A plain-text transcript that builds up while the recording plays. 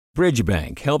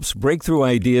Bridgebank helps breakthrough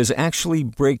ideas actually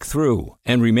break through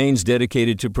and remains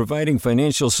dedicated to providing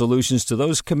financial solutions to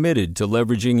those committed to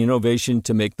leveraging innovation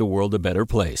to make the world a better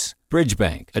place.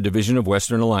 Bridgebank, a division of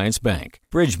Western Alliance Bank.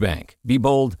 Bridgebank. Be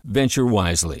bold, venture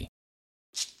wisely.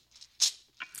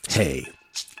 Hey,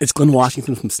 it's Glenn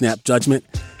Washington from Snap Judgment.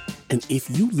 And if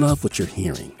you love what you're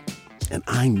hearing, and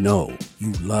I know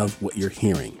you love what you're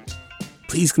hearing,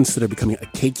 please consider becoming a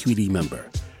KQED member.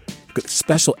 Get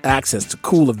special access to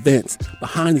cool events,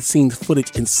 behind-the-scenes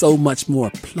footage, and so much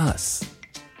more. Plus,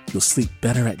 you'll sleep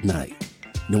better at night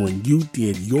knowing you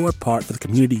did your part for the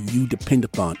community you depend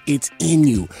upon. It's in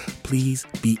you. Please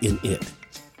be in it.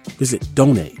 Visit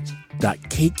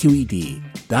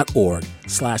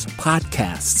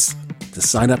donate.kqed.org/podcasts to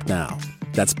sign up now.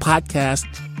 That's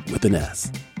podcast with an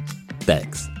S.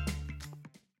 Thanks.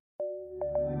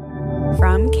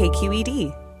 From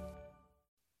KQED.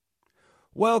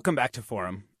 Welcome back to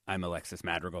Forum. I'm Alexis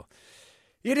Madrigal.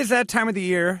 It is that time of the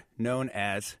year known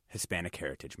as Hispanic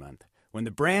Heritage Month, when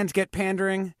the brands get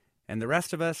pandering and the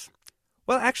rest of us,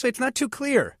 well, actually, it's not too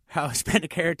clear how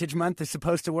Hispanic Heritage Month is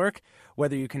supposed to work,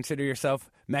 whether you consider yourself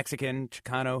Mexican,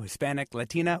 Chicano, Hispanic,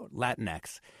 Latina,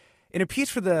 Latinx. In a piece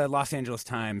for the Los Angeles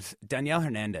Times, Daniel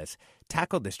Hernandez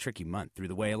tackled this tricky month through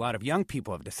the way a lot of young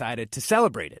people have decided to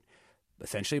celebrate it,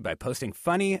 essentially by posting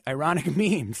funny, ironic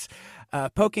memes,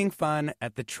 poking fun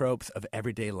at the tropes of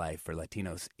everyday life for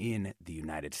Latinos in the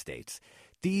United States.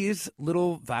 These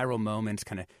little viral moments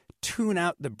kind of tune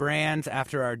out the brands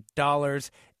after our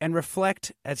dollars and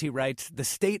reflect, as he writes, the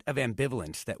state of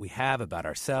ambivalence that we have about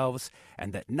ourselves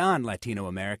and that non-Latino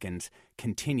Americans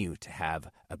continue to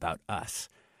have about us.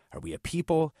 Are we a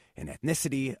people, an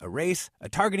ethnicity, a race, a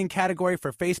targeting category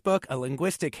for Facebook, a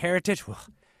linguistic heritage? Well,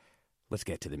 let's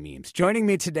get to the memes. Joining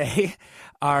me today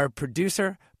are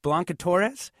producer Blanca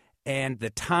Torres and The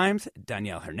Times'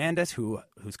 Daniel Hernandez,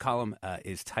 whose column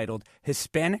is titled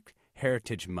Hispanic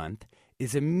Heritage Month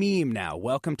is a Meme Now.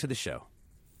 Welcome to the show.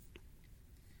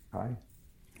 Hi.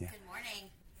 Yeah. Good morning.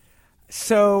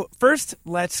 So first,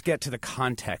 let's get to the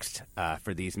context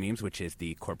for these memes, which is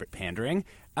the corporate pandering.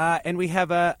 And we have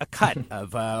a cut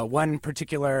of one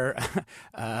particular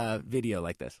video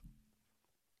like this.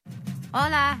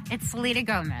 Hola, it's Selena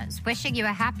Gomez, wishing you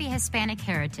a happy Hispanic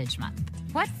Heritage Month.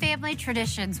 What family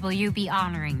traditions will you be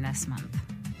honoring this month?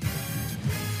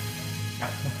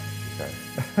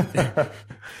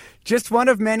 Just one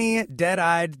of many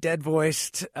dead-eyed,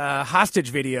 dead-voiced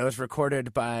hostage videos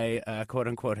recorded by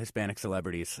quote-unquote Hispanic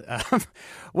celebrities.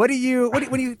 When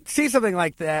you see something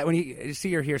like that, when you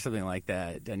see or hear something like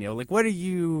that, Daniel, like what are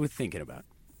you thinking about?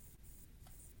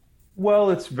 Well,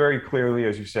 it's very clearly,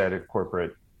 as you said, a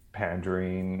corporate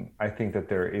pandering. I think that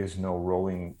there is no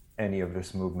rolling any of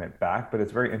this movement back, but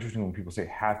it's very interesting when people say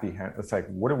happy. It's like,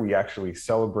 what are we actually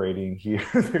celebrating here?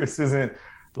 This isn't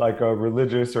like a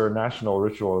religious or a national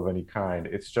ritual of any kind.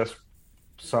 It's just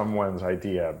someone's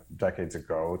idea decades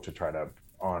ago to try to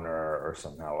honor or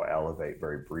somehow elevate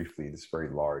very briefly this very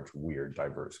large, weird,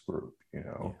 diverse group, you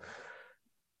know?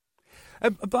 Yeah.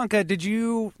 Blanca, did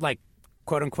you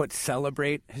quote unquote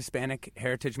celebrate Hispanic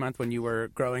Heritage Month when you were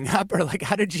growing up, or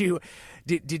how did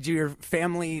your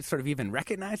family sort of even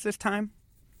recognize this time?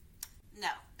 No.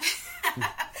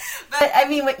 But I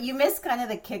mean, what you missed kind of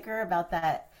the kicker about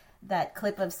that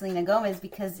clip of Selena Gomez,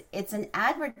 because it's an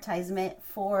advertisement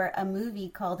for a movie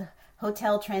called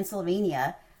Hotel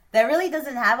Transylvania that really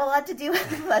doesn't have a lot to do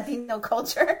with Latino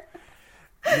culture.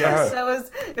 Yeah. So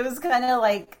it was kind of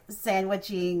like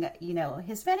sandwiching,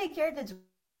 Hispanic Heritage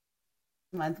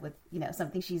Month with,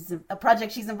 something a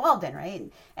project she's involved in, right?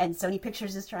 And Sony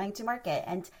Pictures is trying to market.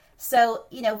 And so,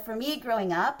 for me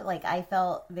growing up, I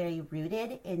felt very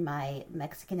rooted in my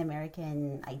Mexican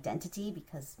American identity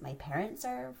because my parents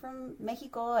are from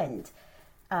Mexico. And,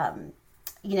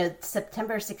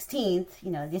 September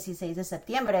 16th, 16 de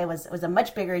septiembre was a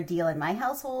much bigger deal in my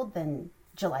household than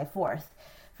July 4th,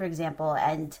 for example.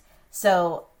 And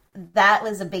so that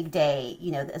was a big day,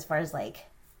 as far as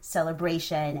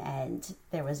celebration. And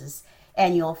there was this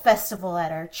annual festival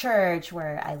at our church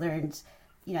where I learned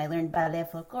ballet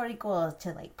folklorico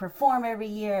to perform every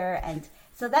year. And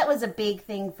so that was a big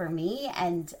thing for me.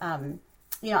 And,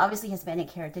 obviously Hispanic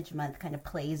Heritage Month kind of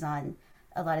plays on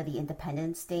a lot of the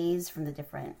independence days from the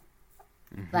different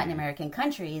Latin American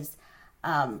countries.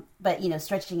 But,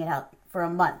 stretching it out for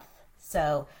a month.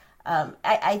 So,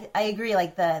 I agree,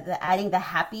 the adding the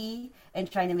happy and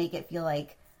trying to make it feel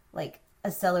like a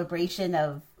celebration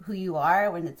of who you are,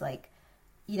 when it's when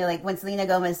Selena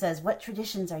Gomez says, what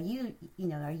traditions are you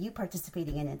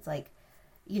participating in? It's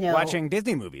watching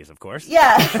Disney movies, of course.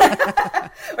 Yeah.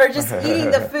 Or just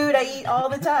eating the food I eat all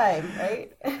the time,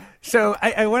 right? So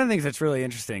one of the things that's really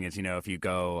interesting is, if you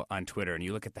go on Twitter and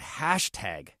you look at the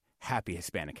hashtag Happy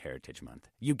Hispanic Heritage Month,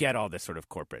 you get all this sort of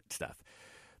corporate stuff.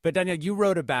 But Daniel, you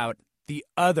wrote about the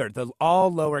all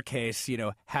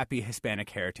lowercase, Happy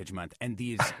Hispanic Heritage Month and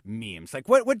these memes. Like,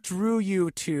 what drew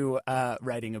you to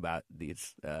writing about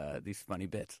these funny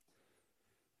bits?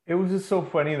 It was just so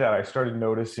funny that I started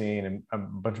noticing a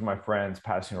bunch of my friends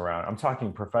passing around. I'm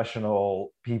talking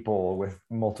professional people with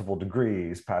multiple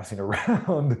degrees passing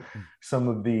around some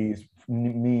of these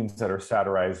memes that are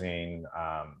satirizing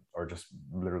or just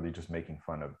literally just making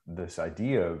fun of this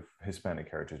idea of Hispanic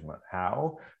Heritage Month.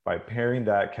 How? By pairing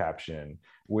that caption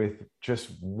with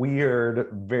just weird,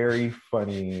 very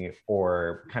funny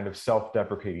or kind of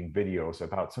self-deprecating videos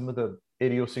about some of the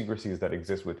idiosyncrasies that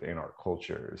exist within our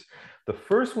cultures. The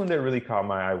first one that really caught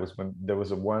my eye was when there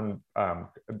was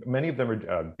many of them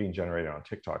are being generated on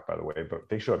TikTok, by the way, but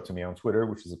they showed up to me on Twitter,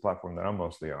 which is a platform that I'm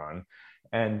mostly on.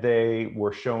 And they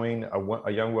were showing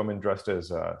a young woman dressed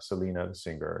as Selena, the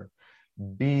singer,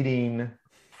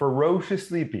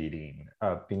 ferociously beating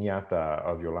Piñata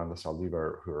of Yolanda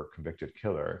Saldívar, her convicted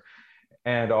killer.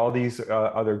 And all these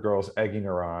other girls egging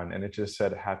her on, and it just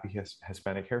said Happy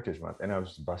Hispanic Heritage Month. And I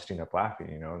was busting up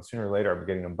laughing, and sooner or later I'm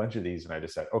getting a bunch of these, and I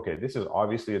just said, okay, this is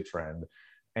obviously a trend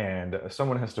and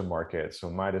someone has to mark it, so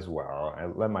might as well. I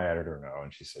let my editor know,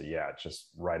 and she said, yeah,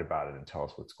 just write about it and tell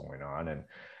us what's going on.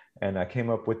 And I came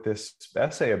up with this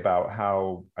essay about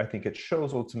how I think it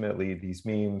shows ultimately these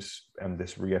memes and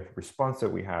this response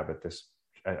that we have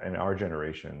in our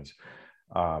generations,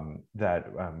 that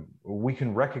we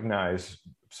can recognize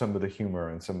some of the humor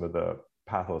and some of the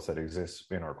pathos that exists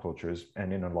in our cultures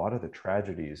and in a lot of the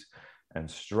tragedies and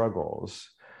struggles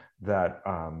that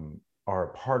are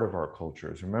a part of our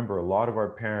cultures. Remember, a lot of our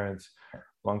parents,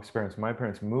 my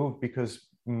parents moved because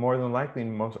more than likely,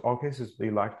 in all cases, they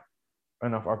lacked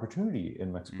enough opportunity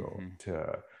in Mexico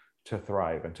to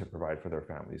thrive and to provide for their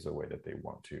families the way that they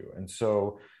want to. And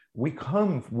so we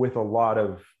come with a lot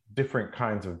of different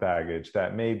kinds of baggage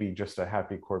that maybe just a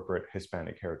happy corporate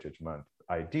Hispanic Heritage Month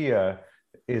idea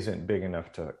isn't big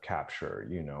enough to capture,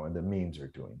 and the memes are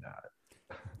doing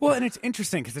that. Well, and it's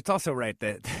interesting because it's also right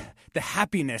that the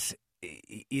happiness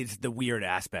is the weird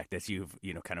aspect, as you've,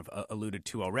 kind of alluded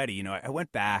to already. I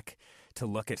went back to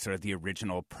look at sort of the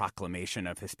original proclamation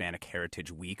of Hispanic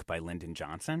Heritage Week by Lyndon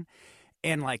Johnson.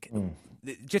 And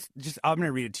just I'm going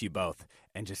to read it to you both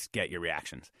and just get your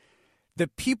reactions. The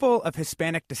people of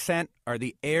Hispanic descent are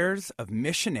the heirs of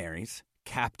missionaries,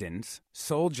 captains,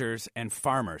 soldiers, and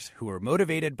farmers who were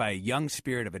motivated by a young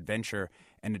spirit of adventure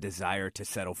and a desire to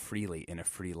settle freely in a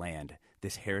free land.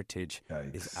 This heritage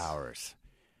is ours.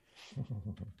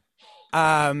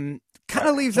 Kind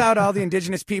of leaves out all the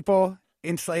indigenous people,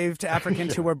 enslaved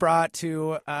Africans who were brought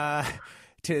to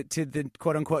the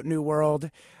quote unquote New World.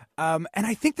 And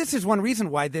I think this is one reason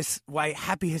why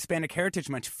Happy Hispanic Heritage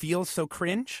Month feels so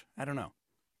cringe. I don't know.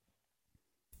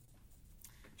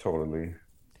 Totally.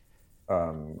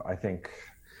 I think,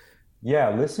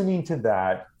 listening to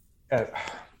that,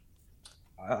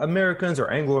 Americans or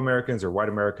Anglo-Americans or white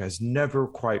America has never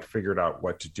quite figured out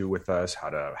what to do with us, how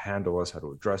to handle us, how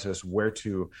to address us, where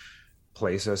to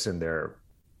place us in their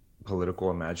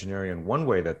political imaginary. And one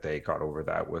way that they got over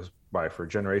that was by, for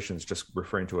generations, just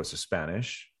referring to us as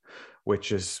Spanish,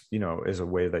 which is, is a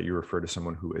way that you refer to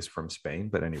someone who is from Spain.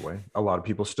 But anyway, a lot of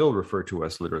people still refer to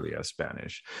us literally as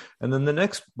Spanish. And then the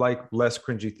next, less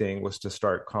cringy thing was to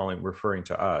start referring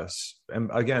to us. And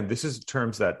again, this is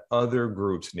terms that other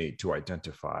groups need to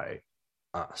identify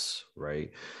us,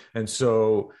 right? And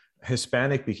so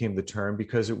Hispanic became the term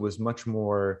because it was much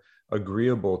more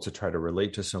agreeable to try to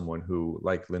relate to someone who,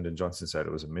 like Lyndon Johnson said,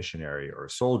 it was a missionary or a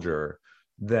soldier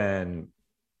than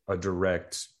a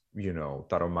direct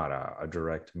Tarahumara, a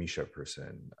direct Misha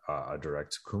person, a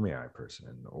direct Kumeyaay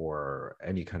person, or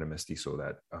any kind of mestizo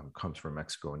that comes from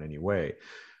Mexico in any way.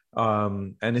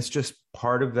 And it's just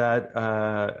part of that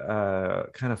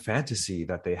kind of fantasy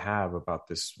that they have about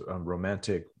this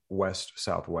romantic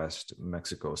Southwest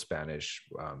Mexico Spanish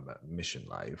mission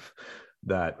life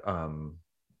that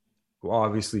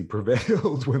obviously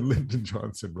prevailed when Lyndon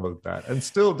Johnson wrote that and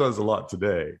still does a lot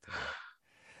today.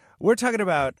 We're talking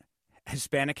about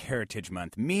Hispanic Heritage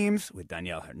Month memes with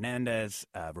Daniel Hernandez,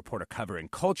 reporter covering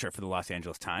culture for the Los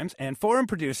Angeles Times, and forum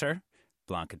producer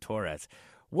Blanca Torres.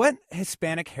 What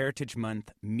Hispanic Heritage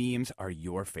Month memes are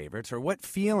your favorites, or what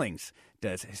feelings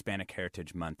does Hispanic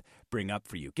Heritage Month bring up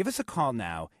for you? Give us a call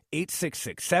now,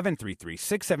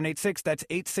 866-733-6786. That's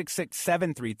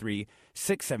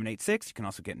 866-733-6786. You can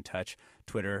also get in touch,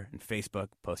 Twitter and Facebook.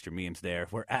 Post your memes there.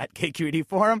 We're at KQED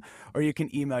Forum, or you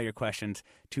can email your questions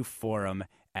to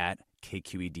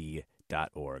forum@kqed.org.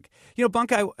 hispanicheritage.org.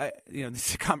 Blanca,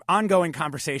 this is an ongoing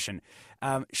conversation.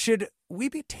 Should we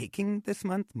be taking this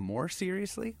month more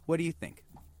seriously? What do you think?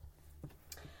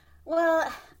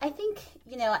 Well, I think,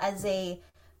 as a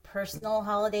personal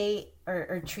holiday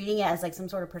or treating it as like some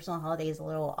sort of personal holiday is a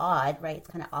little odd, right? It's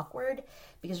kind of awkward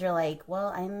because you're like, well,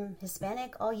 I'm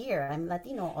Hispanic all year. I'm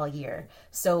Latino all year.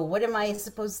 So what am I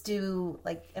supposed to,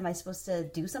 am I supposed to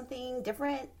do something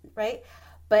different, right?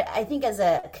 But I think as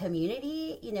a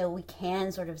community, we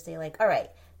can sort of say like, all right,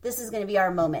 this is going to be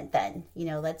our moment then.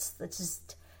 Let's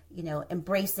just,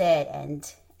 embrace it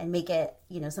and make it,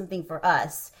 something for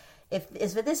us. If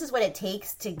this is what it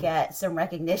takes to get some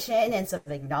recognition and some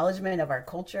acknowledgement of our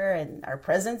culture and our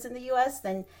presence in the U.S.,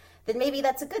 then maybe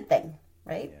that's a good thing,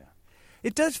 right? Yeah.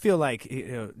 It does feel like,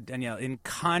 Danielle, in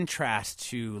contrast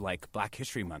to like Black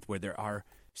History Month, where there are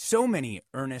so many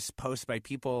earnest posts by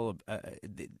people,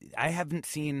 I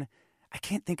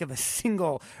can't think of a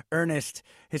single earnest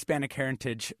Hispanic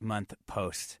Heritage Month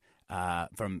post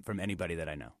from anybody that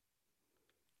I know.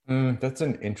 That's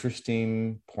an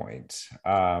interesting point.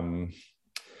 I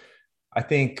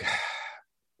think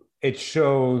it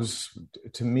shows,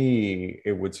 to me,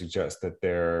 it would suggest that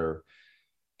there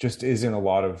just isn't a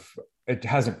lot of, it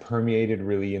hasn't permeated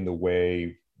really in the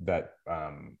way that,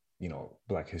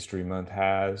 Black History Month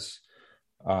has.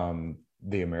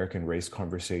 The American race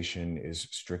conversation is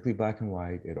strictly black and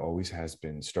white. It always has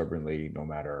been, stubbornly, no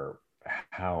matter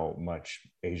how much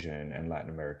Asian and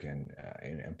Latin American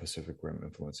and Pacific Rim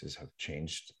influences have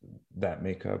changed that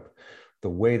makeup. The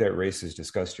way that race is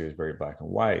discussed here is very black and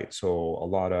white. So a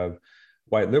lot of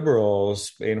white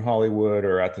liberals in Hollywood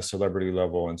or at the celebrity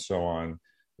level and so on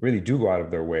really do go out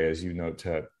of their way, as you note,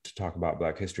 to talk about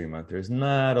Black History Month. There's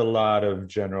not a lot of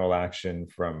general action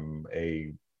from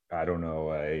a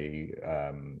Beyonce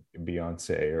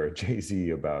or a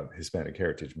Jay-Z about Hispanic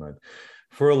Heritage Month.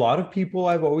 For a lot of people,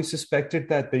 I've always suspected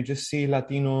that they just see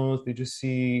Latinos, they just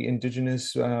see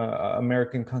indigenous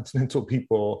American continental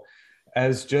people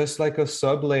as just like a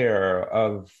sublayer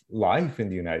of life in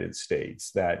the United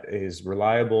States that is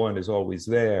reliable and is always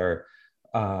there.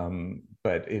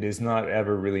 But it is not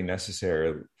ever really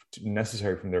necessary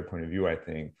from their point of view, I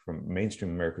think, from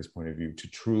mainstream America's point of view, to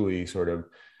truly sort of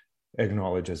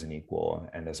acknowledge as an equal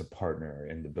and as a partner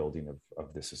in the building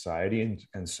of this society.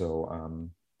 And so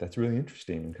that's really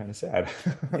interesting and kind of sad.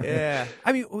 Yeah.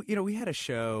 I mean, we had a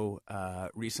show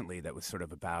recently that was sort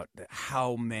of about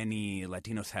how many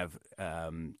Latinos have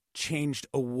changed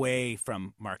away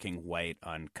from marking white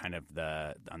on kind of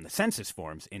on the census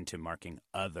forms into marking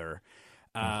other.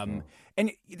 And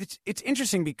it's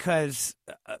interesting because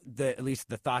at least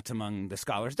the thoughts among the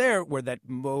scholars there were that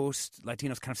most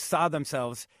Latinos kind of saw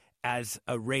themselves as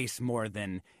a race more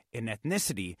than an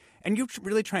ethnicity. And you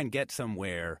really try and get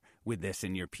somewhere with this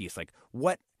in your piece. Like,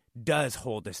 what does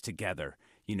hold us together?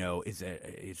 Is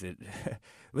it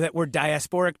that we're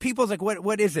diasporic peoples? Like,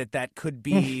 what is it that could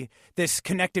be this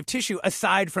connective tissue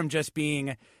aside from just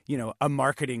being, a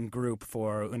marketing group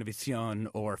for Univision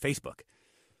or Facebook?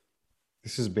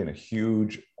 This has been a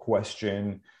huge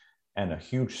question and a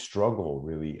huge struggle,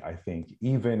 really, I think,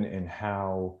 even in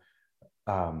how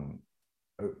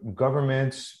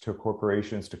governments to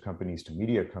corporations to companies to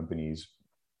media companies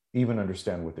even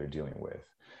understand what they're dealing with.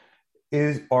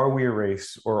 Are we a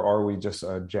race, or are we just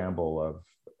a jumble of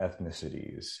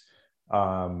ethnicities?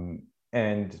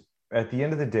 And at the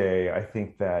end of the day, I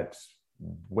think that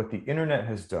what the internet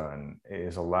has done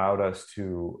is allowed us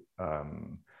to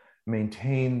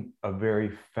maintain a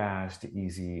very fast,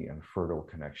 easy, and fertile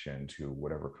connection to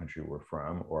whatever country we're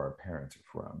from or our parents are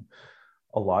from.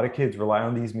 A lot of kids rely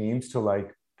on these memes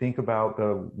to think about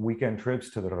the weekend trips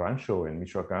to the rancho in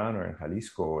Michoacan or in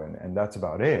Jalisco, and that's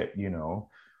about it.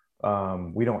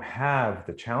 We don't have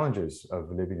the challenges of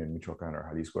living in Michoacan or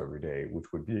Jalisco every day,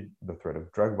 which would be the threat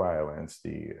of drug violence,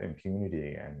 the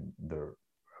impunity, and the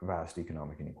vast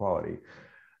economic inequality.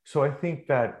 So I think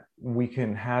that we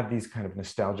can have these kind of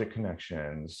nostalgic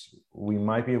connections. We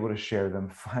might be able to share them,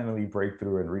 finally break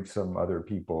through and reach some other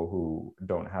people who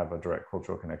don't have a direct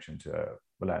cultural connection to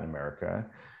Latin America.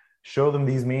 Show them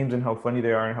these memes and how funny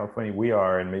they are and how funny we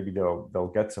are, and maybe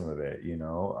they'll get some of it,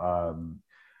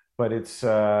 But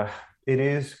it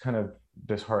is kind of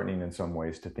disheartening in some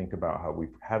ways to think about how we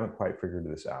haven't quite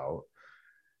figured this out.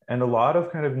 And a lot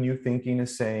of kind of new thinking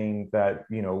is saying that,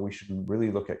 we should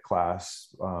really look at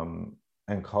class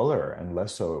and color and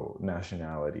less so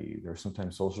nationality. There are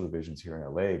sometimes social divisions here in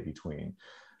LA between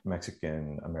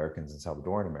Mexican Americans and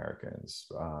Salvadoran Americans.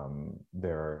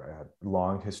 There are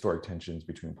long historic tensions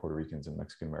between Puerto Ricans and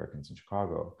Mexican Americans in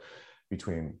Chicago,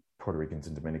 between Puerto Ricans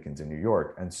and Dominicans in New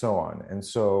York, and so on. And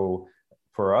so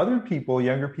For other people,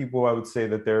 younger people, I would say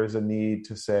that there's a need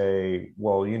to say,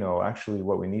 well, actually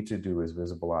what we need to do is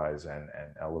visibilize and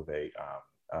elevate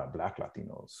Black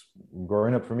Latinos.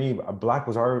 Growing up for me, Black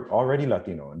was already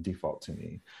Latino in default to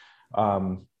me.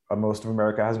 Most of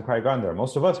America hasn't quite gone there.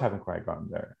 Most of us haven't quite gone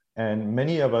there. And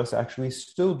many of us actually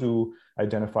still do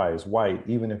identify as white,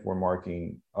 even if we're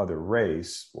marking other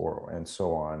race and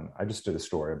so on. I just did a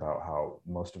story about how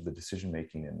most of the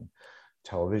decision-making in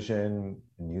television,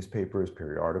 newspapers,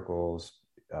 periodicals,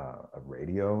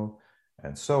 radio,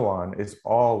 and so on, is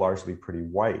all largely pretty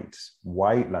white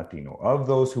Latino. Of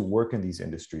those who work in these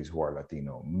industries who are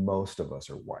Latino, most of us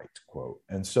are white, quote.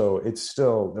 And so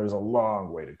there's a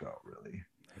long way to go, really.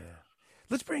 Yeah.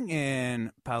 Let's bring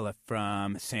in Paula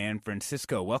from San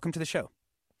Francisco. Welcome to the show.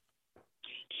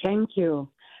 Thank you.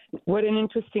 What an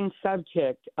interesting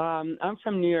subject. I'm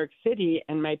from New York City,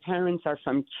 and my parents are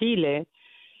from Chile.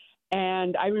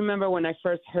 And I remember when I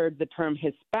first heard the term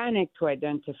Hispanic to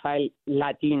identify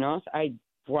Latinos, I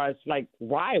was like,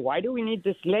 why? Why do we need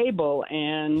this label?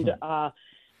 And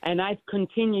I've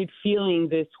continued feeling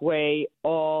this way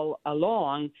all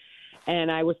along.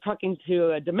 And I was talking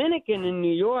to a Dominican in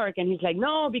New York, and he's like,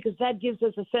 no, because that gives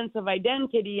us a sense of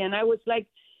identity. And I was like,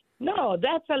 no,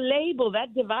 that's a label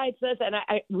that divides us. And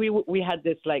we had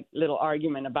this like little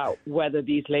argument about whether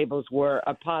these labels were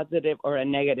a positive or a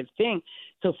negative thing.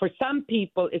 So for some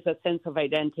people, it's a sense of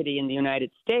identity in the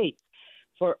United States.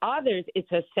 For others,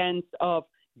 it's a sense of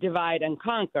divide and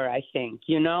conquer, I think.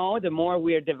 The more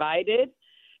we're divided,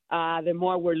 the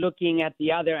more we're looking at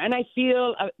the other. And I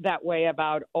feel that way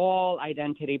about all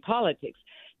identity politics.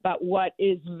 But what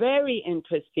is very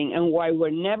interesting and why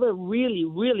we're never really,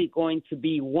 really going to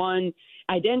be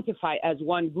identify as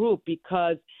one group,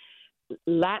 because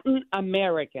Latin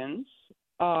Americans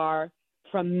are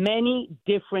from many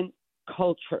different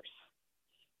cultures,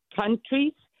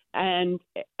 countries, and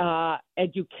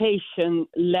education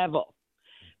level.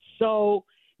 So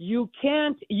you'll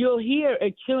hear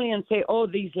a Chilean say, oh,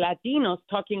 these Latinos,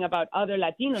 talking about other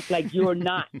Latinos like you're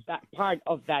not that part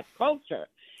of that culture.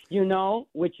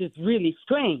 Which is really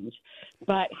strange.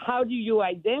 But how do you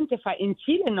identify? In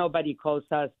Chile, nobody calls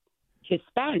us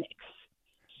Hispanics.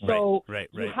 So right.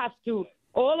 You have to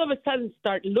all of a sudden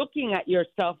start looking at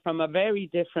yourself from a very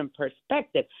different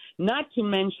perspective. Not to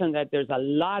mention that there's a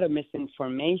lot of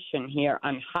misinformation here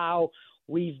on how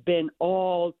we've been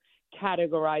all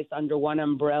categorized under one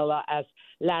umbrella as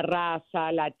La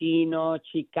Raza, Latino,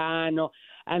 Chicano.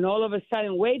 And all of a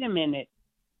sudden, wait a minute,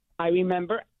 I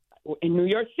remember in New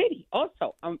York City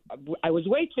also. I was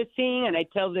waitressing, and I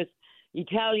tell this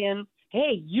Italian,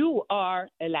 hey, you are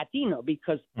a Latino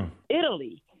because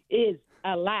Italy is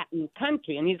a Latin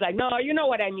country. And he's like, no, you know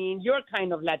what I mean. You're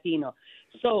kind of Latino.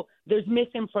 So there's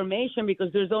misinformation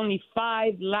because there's only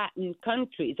 5 Latin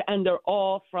countries, and they're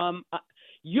all from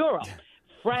Europe.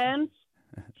 France,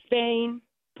 Spain,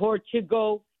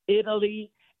 Portugal,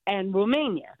 Italy, and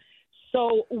Romania.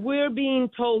 So we're being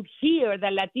told here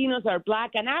that Latinos are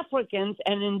Black and Africans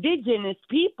and indigenous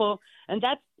people, and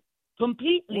that's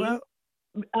completely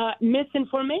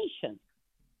misinformation.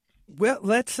 Well,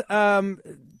 let's,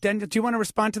 Daniel, do you want to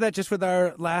respond to that just with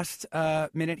our last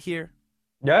minute here?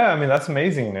 Yeah, I mean, that's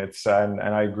amazing. And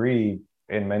I agree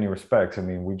in many respects. I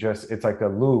mean, it's like a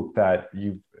loop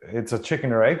it's a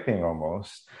chicken or egg thing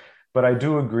almost. But I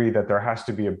do agree that there has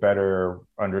to be a better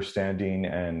understanding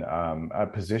and a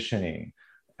positioning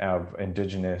of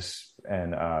indigenous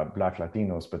and Black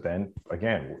Latinos. But then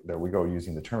again, there we go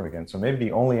using the term again. So maybe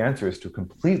the only answer is to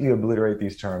completely obliterate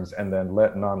these terms and then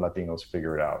let non-Latinos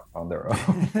figure it out on their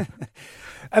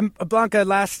own. Blanca,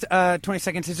 last 20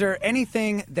 seconds. Is there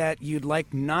anything that you'd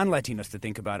like non-Latinos to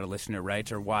think about a listener writes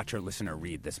or watch or listen or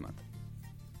read this month?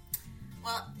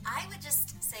 Well, I would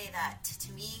just say that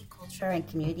to me, culture and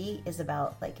community is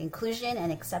about like inclusion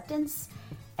and acceptance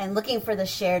and looking for the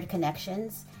shared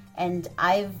connections. And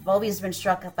I've always been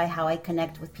struck by how I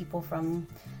connect with people from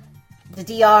the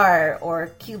DR or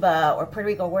Cuba or Puerto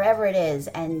Rico, wherever it is.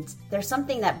 And there's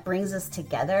something that brings us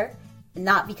together,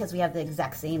 not because we have the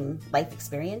exact same life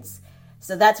experience.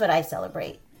 So that's what I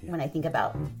celebrate when I think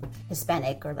about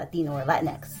Hispanic or Latino or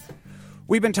Latinx.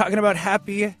 We've been talking about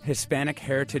Happy Hispanic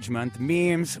Heritage Month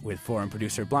memes with forum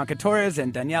producer Blanca Torres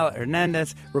and Daniel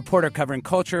Hernandez, reporter covering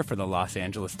culture for the Los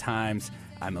Angeles Times.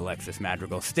 I'm Alexis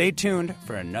Madrigal. Stay tuned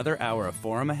for another hour of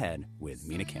Forum ahead with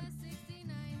Mina Kim.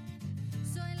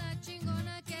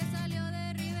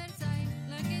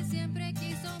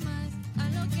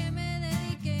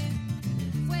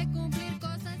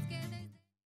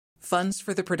 Funds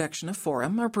for the production of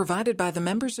Forum are provided by the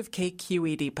members of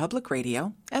KQED Public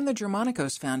Radio and the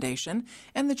Germanicos Foundation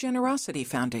and the Generosity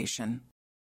Foundation.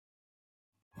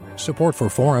 Support for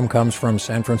Forum comes from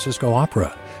San Francisco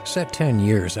Opera. Set 10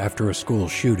 years after a school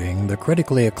shooting, the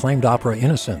critically acclaimed opera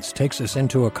Innocence takes us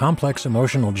into a complex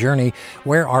emotional journey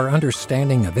where our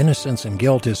understanding of innocence and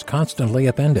guilt is constantly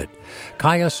upended.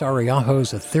 Kaya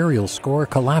Sariaho's ethereal score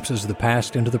collapses the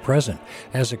past into the present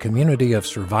as a community of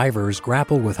survivors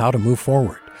grapple with how to move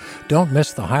forward. Don't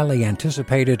miss the highly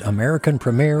anticipated American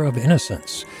premiere of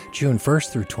Innocence, June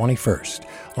 1st through 21st.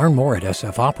 Learn more at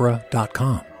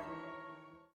sfopera.com.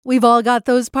 We've all got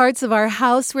those parts of our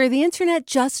house where the internet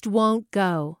just won't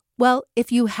go. Well,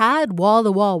 if you had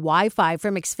wall-to-wall Wi-Fi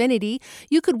from Xfinity,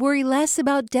 you could worry less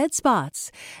about dead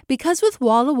spots. Because with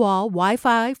wall-to-wall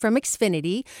Wi-Fi from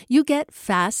Xfinity, you get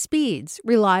fast speeds,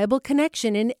 reliable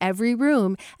connection in every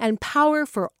room, and power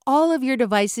for all of your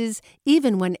devices,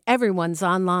 even when everyone's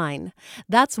online.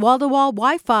 That's wall-to-wall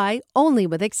Wi-Fi only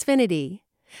with Xfinity.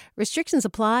 Restrictions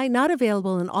apply, not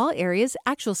available in all areas.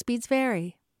 Actual speeds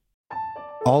vary.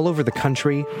 All over the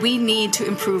country, we need to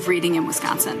improve reading in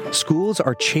Wisconsin. Schools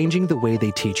are changing the way they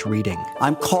teach reading.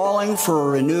 I'm calling for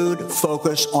a renewed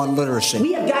focus on literacy.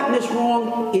 We have gotten this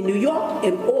wrong in New York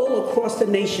and all across the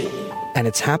nation. And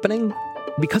it's happening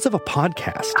because of a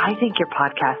podcast. I think your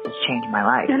podcast has changed my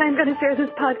life. And I'm going to share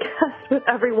this podcast with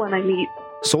everyone I meet.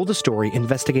 Sold a Story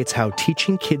investigates how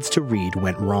teaching kids to read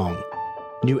went wrong.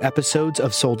 New episodes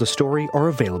of Sold a Story are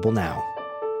available now.